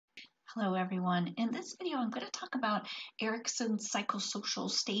Hello, everyone. In this video, I'm going to talk about Erikson's psychosocial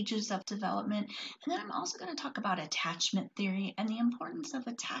stages of development, and then I'm also going to talk about attachment theory and the importance of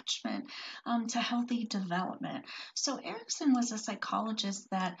attachment to healthy development. So, Erikson was a psychologist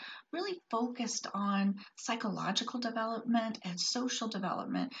that really focused on psychological development and social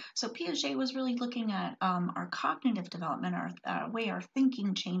development. So, Piaget was really looking at our cognitive development, our way our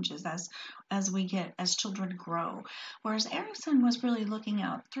thinking changes as children grow. Whereas Erikson was really looking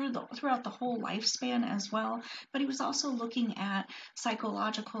out throughout the whole lifespan as well, but he was also looking at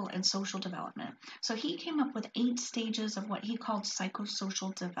psychological and social development. So he came up with 8 stages of what he called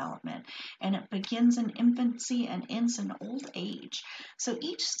psychosocial development, and it begins in infancy and ends in old age. So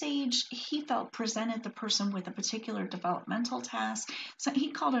each stage he felt presented the person with a particular developmental task. So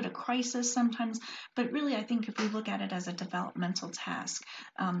he called it a crisis sometimes, but really I think if we look at it as a developmental task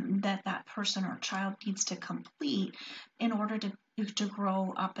that person or child needs to complete in order to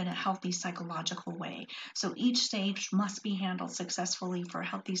grow up in a healthy psychological way. So each stage must be handled successfully for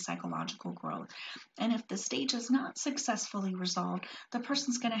healthy psychological growth. And if the stage is not successfully resolved, the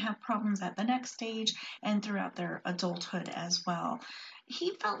person's going to have problems at the next stage and throughout their adulthood as well.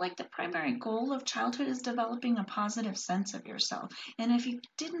 He felt like the primary goal of childhood is developing a positive sense of yourself. And if you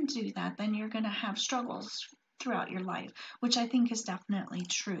didn't do that, then you're going to have struggles throughout your life, which I think is definitely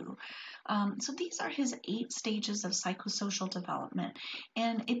true. So these are his 8 stages of psychosocial development,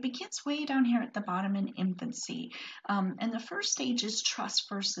 and it begins way down here at the bottom in infancy. And the first stage is trust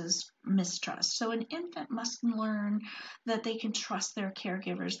versus mistrust. So an infant must learn that they can trust their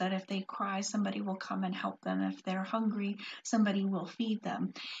caregivers, that if they cry, somebody will come and help them. If they're hungry, somebody will feed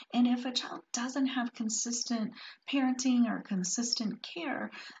them. And if a child doesn't have consistent parenting or consistent care,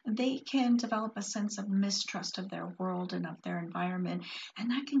 they can develop a sense of mistrust of their world and of their environment,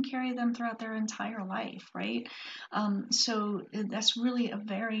 and that can carry them throughout their entire life, right? So that's really a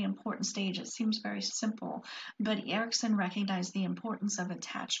very important stage. It seems very simple, but Erikson recognized the importance of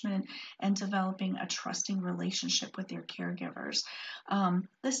attachment and developing a trusting relationship with your caregivers.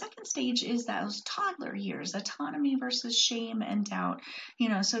 The second stage is those toddler years, autonomy versus shame and doubt.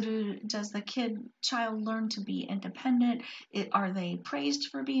 So does the child learn to be independent? Are they praised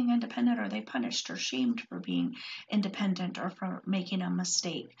for being independent? Or are they punished or shamed for being independent or for making a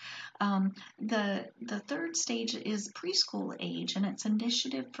mistake? The third stage is preschool age, and it's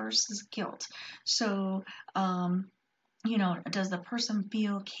initiative versus guilt. So, does the person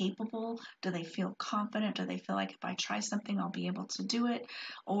feel capable? Do they feel confident? Do they feel like if I try something, I'll be able to do it?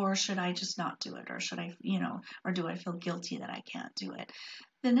 Or should I just not do it? Or should I, or do I feel guilty that I can't do it?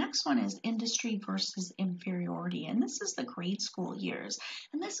 The next one is industry versus inferiority, and this is the grade school years.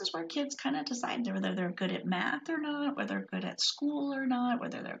 And this is where kids kind of decide whether they're good at math or not, whether they're good at school or not,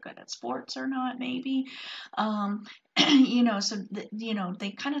 whether they're good at sports or not, maybe. Um,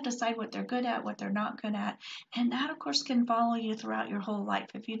 they kind of decide what they're good at, what they're not good at, and that, of course, can follow you throughout your whole life.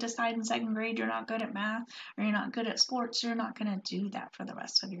 If you decide in second grade you're not good at math or you're not good at sports, you're not going to do that for the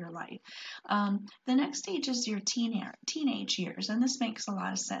rest of your life. The next stage is your teenage years, and this makes a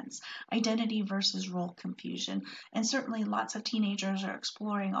lot of sense. Identity versus role confusion, and certainly lots of teenagers are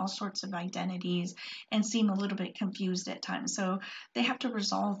exploring all sorts of identities and seem a little bit confused at times. So they have to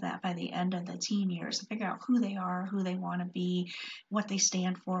resolve that by the end of the teen years and figure out who they are, who they want to be, what they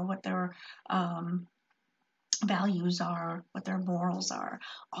stand for, what their values are, what their morals are.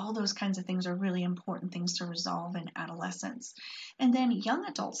 All those kinds of things are really important things to resolve in adolescence. And then young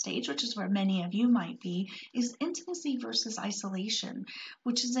adult stage, which is where many of you might be, is intimacy versus isolation,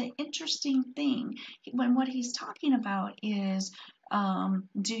 which is an interesting thing. When what he's talking about is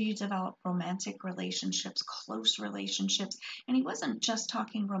do you develop romantic relationships, close relationships? And he wasn't just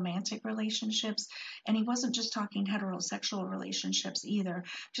talking romantic relationships, and he wasn't just talking heterosexual relationships either,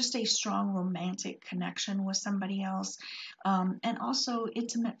 just a strong romantic connection with somebody else. And also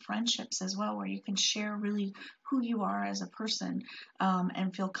intimate friendships as well, where you can share really who you are as a person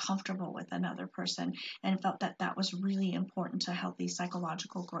and feel comfortable with another person, and felt that that was really important to healthy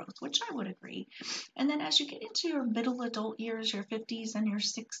psychological growth, which I would agree. And then as you get into your middle adult years, your 50s and your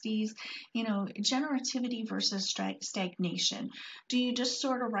 60s, generativity versus stagnation. Do you just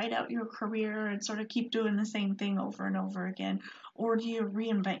sort of write out your career and sort of keep doing the same thing over and over again? Or do you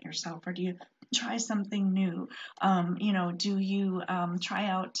reinvent yourself? Or do you try something new? Do you try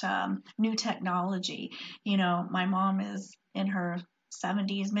out new technology? My mom is in her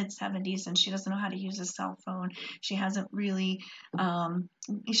 70s, mid 70s, and she doesn't know how to use a cell phone. She hasn't really,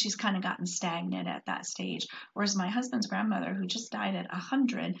 she's kind of gotten stagnant at that stage. Whereas my husband's grandmother, who just died at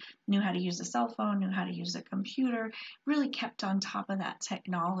 100, knew how to use a cell phone, knew how to use a computer, really kept on top of that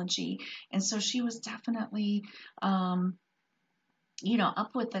technology. And so she was definitely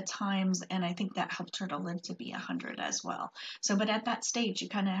up with the times, and I think that helped her to live to be 100 as well. So, but at that stage, you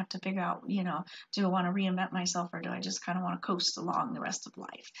kind of have to figure out, do I want to reinvent myself, or do I just kind of want to coast along the rest of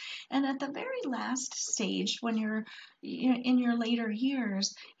life? And at the very last stage, when you're in your later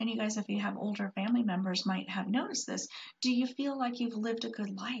years, and you guys, if you have older family members, might have noticed this, do you feel like you've lived a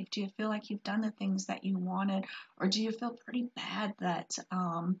good life? Do you feel like you've done the things that you wanted, or do you feel pretty bad that,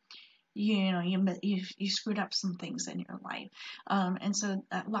 you screwed up some things in your life, and so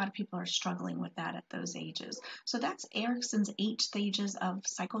a lot of people are struggling with that at those ages. So that's Erikson's 8 stages of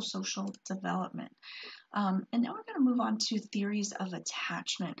psychosocial development. And now we're going to move on to theories of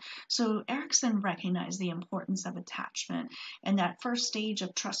attachment. So Erikson recognized the importance of attachment, and that first stage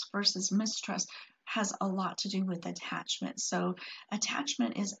of trust versus mistrust has a lot to do with attachment. So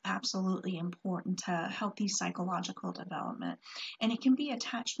attachment is absolutely important to healthy psychological development. And it can be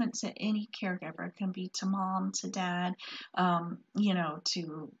attachment to any caregiver. It can be to mom, to dad,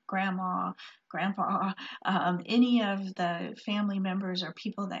 to grandma, grandpa, any of the family members or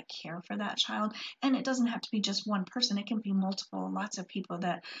people that care for that child. And it doesn't have to be just one person. It can be multiple, lots of people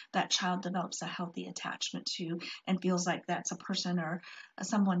that that child develops a healthy attachment to and feels like that's a person or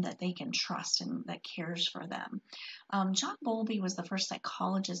someone that they can trust and that cares for them. John Bowlby was the first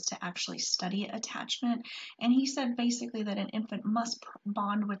psychologist to actually study attachment, and he said basically that an infant must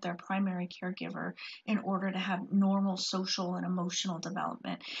bond with their primary caregiver in order to have normal social and emotional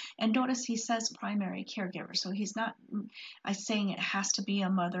development. And notice he says primary caregiver, so he's not saying it has to be a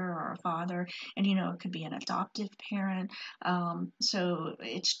mother or a father, and it could be an adoptive parent. So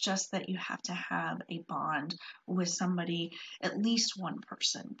it's just that you have to have a bond with somebody, at least one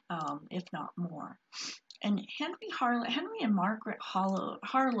person, if not more. And Henry and Margaret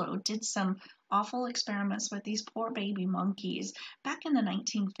Harlow did some awful experiments with these poor baby monkeys back in the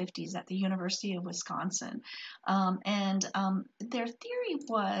 1950s at the University of Wisconsin. Their theory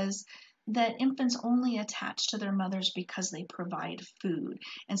was that infants only attach to their mothers because they provide food.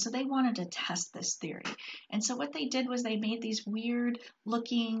 And so they wanted to test this theory. And so what they did was they made these weird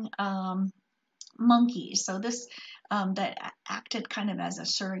looking monkeys. So this that acted kind of as a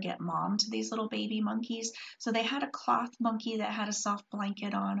surrogate mom to these little baby monkeys. So they had a cloth monkey that had a soft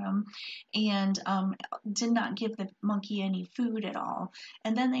blanket on him, and did not give the monkey any food at all.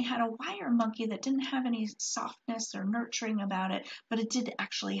 And then they had a wire monkey that didn't have any softness or nurturing about it, but it did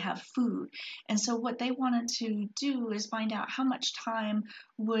actually have food. And so what they wanted to do is find out how much time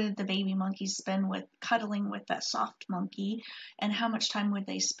would the baby monkeys spend with cuddling with that soft monkey, and how much time would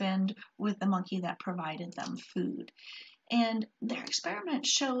they spend with the monkey that provided them food. And their experiment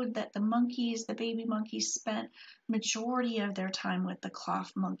showed that the baby monkeys, spent majority of their time with the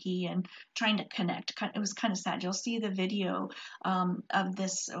cloth monkey and trying to connect. It was kind of sad. You'll see the video of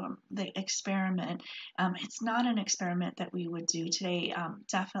this, the experiment. It's not an experiment that we would do today.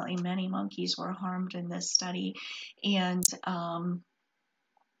 Definitely many monkeys were harmed in this study, and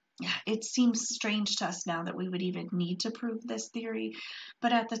it seems strange to us now that we would even need to prove this theory,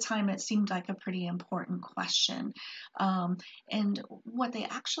 but at the time it seemed like a pretty important question. And what they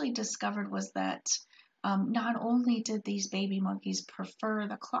actually discovered was that not only did these baby monkeys prefer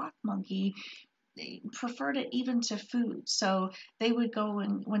the cloth monkey, they preferred it even to food. So they would go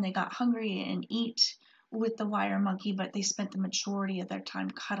and when they got hungry and eat with the wire monkey, but they spent the majority of their time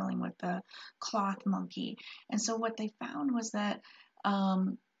cuddling with the cloth monkey. And so what they found was that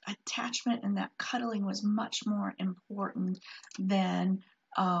attachment and that cuddling was much more important than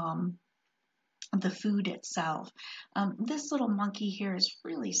the food itself. This little monkey here is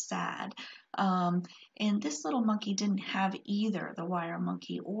really sad. And this little monkey didn't have either the wire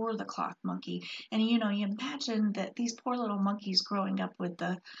monkey or the cloth monkey. And you imagine that these poor little monkeys growing up with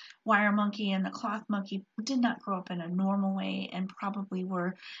the wire monkey and the cloth monkey did not grow up in a normal way and probably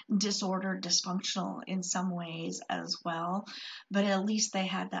were disordered, dysfunctional in some ways as well. But at least they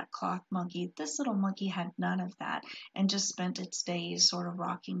had that cloth monkey. This little monkey had none of that and just spent its days sort of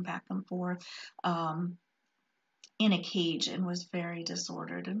rocking back and forth in a cage and was very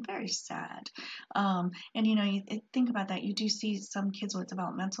disordered and very sad. And you think about that, you do see some kids with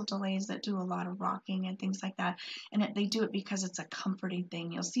developmental delays that do a lot of rocking and things like that, and they do it because it's a comforting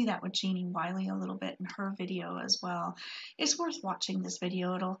thing. You'll see that with Jeannie Wiley a little bit in her video as well. It's worth watching this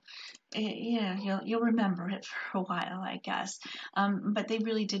video. You'll remember it for a while, I guess. But they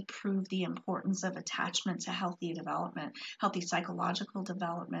really did prove the importance of attachment to healthy development, healthy psychological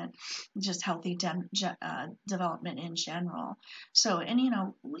development, just healthy development in general. So, and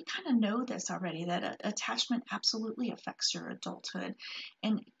we kind of know this already, that attachment absolutely affects your adulthood.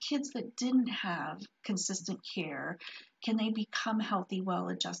 And kids that didn't have consistent care, can they become healthy,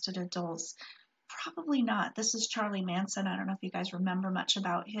 well-adjusted adults Probably not. This is Charlie Manson. I don't know if you guys remember much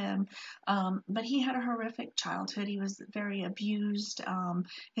about him, but he had a horrific childhood. He was very abused.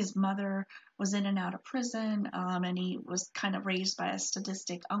 His mother was in and out of prison, and he was kind of raised by a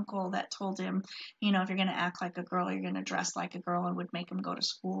sadistic uncle that told him, if you're going to act like a girl, you're going to dress like a girl, and would make him go to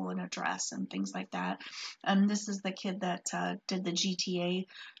school in a dress and things like that. And this is the kid that did the GTA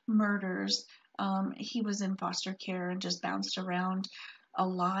murders. He was in foster care and just bounced around a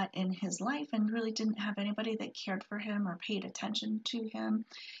lot in his life and really didn't have anybody that cared for him or paid attention to him.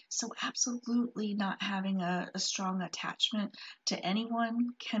 So absolutely not having a strong attachment to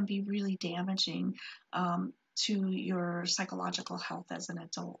anyone can be really damaging to your psychological health as an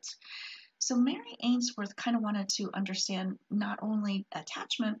adult. So Mary Ainsworth kind of wanted to understand not only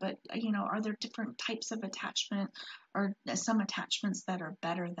attachment, but, are there different types of attachment or some attachments that are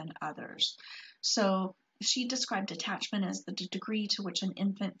better than others? So she described attachment as the degree to which an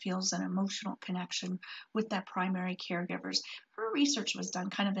infant feels an emotional connection with their primary caregivers. Her research was done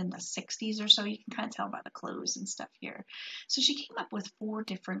kind of in the 60s or so. You can kind of tell by the clothes and stuff here. So she came up with 4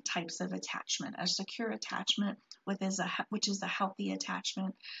 different types of attachment: a secure attachment, which is a healthy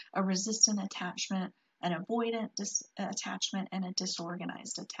attachment, a resistant attachment, an avoidant attachment, and a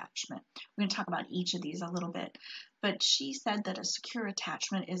disorganized attachment. We're going to talk about each of these a little bit. But she said that a secure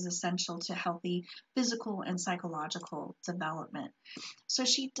attachment is essential to healthy physical and psychological development. So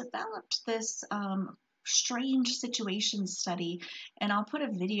she developed this strange situation study, and I'll put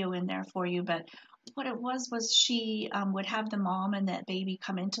a video in there for you, but what it was she would have the mom and that baby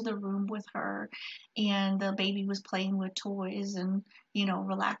come into the room with her, and the baby was playing with toys and,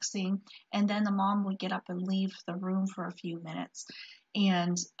 relaxing, and then the mom would get up and leave the room for a few minutes.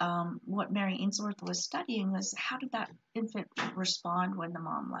 And what Mary Ainsworth was studying was, how did that infant respond when the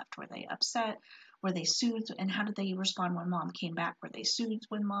mom left? Were they upset? Were they soothed? And how did they respond when mom came back? Were they soothed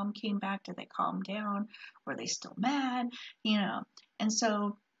when mom came back? Did they calm down? Were they still mad? And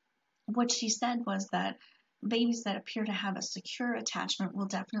so what she said was that babies that appear to have a secure attachment will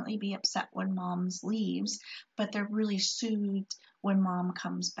definitely be upset when mom leaves, but they're really soothed when mom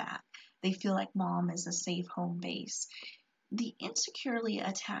comes back. They feel like mom is a safe home base. The insecurely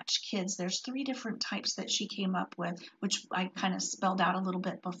attached kids, there's 3 different types that she came up with, which I kind of spelled out a little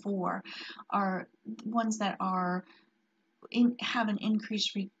bit before, are ones that have an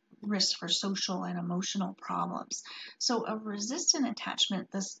increased risk for social and emotional problems. So a resistant attachment,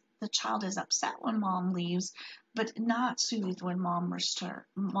 the child is upset when mom leaves, but not soothed when mom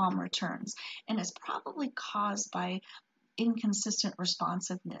returns. And it's probably caused by inconsistent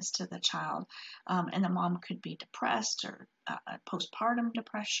responsiveness to the child. And the mom could be depressed or postpartum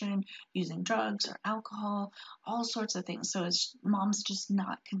depression, using drugs or alcohol, all sorts of things. So mom's just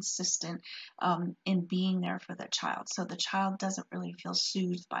not consistent in being there for the child. So the child doesn't really feel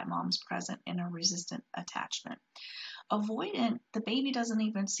soothed by mom's presence in a resistant attachment. Avoidant, the baby doesn't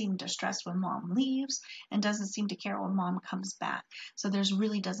even seem distressed when mom leaves and doesn't seem to care when mom comes back. So there's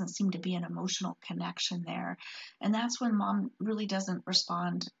really doesn't seem to be an emotional connection there. And that's when mom really doesn't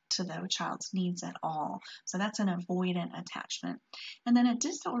respond to the child's needs at all. So that's an avoidant attachment. And then a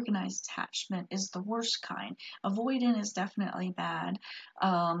disorganized attachment is the worst kind. Avoidant is definitely bad.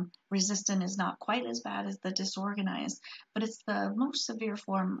 Resistant is not quite as bad as the disorganized, but it's the most severe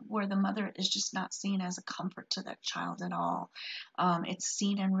form where the mother is just not seen as a comfort to the child at all. It's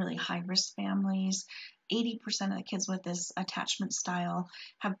seen in really high-risk families. 80% of the kids with this attachment style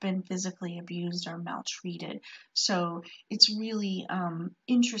have been physically abused or maltreated. So it's really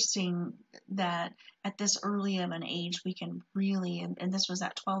interesting that at this early of an age, we can really, and this was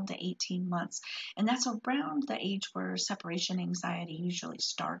at 12 to 18 months, and that's around the age where separation anxiety usually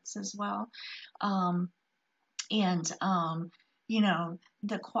starts as well.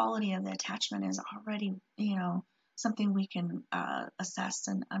 The quality of the attachment is already, something we can assess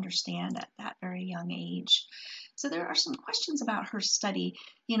and understand at that very young age. So there are some questions about her study.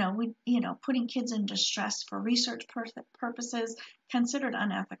 Putting kids in distress for research purposes, considered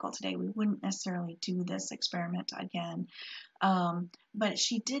unethical today. We wouldn't necessarily do this experiment again. But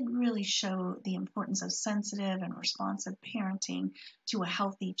she did really show the importance of sensitive and responsive parenting to a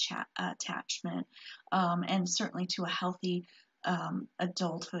healthy attachment, and certainly to a healthy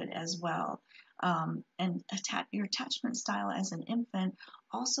adulthood as well. And your attachment style as an infant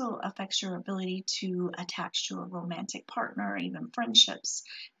also affects your ability to attach to a romantic partner, even friendships,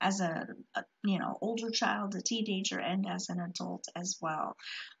 as a older child, a teenager, and as an adult as well.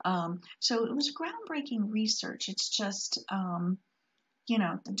 So it was groundbreaking research. It's just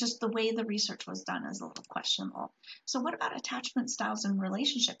just the way the research was done is a little questionable. So what about attachment styles and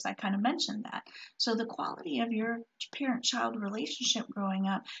relationships? I kind of mentioned that. So the quality of your parent-child relationship growing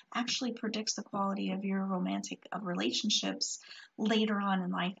up actually predicts the quality of your romantic relationships later on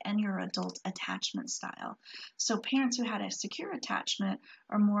in life and your adult attachment style. So parents who had a secure attachment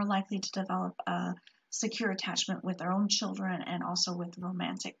are more likely to develop a secure attachment with their own children and also with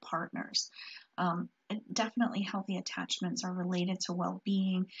romantic partners. Definitely healthy attachments are related to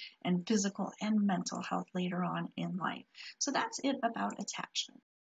well-being and physical and mental health later on in life. So that's it about attachment.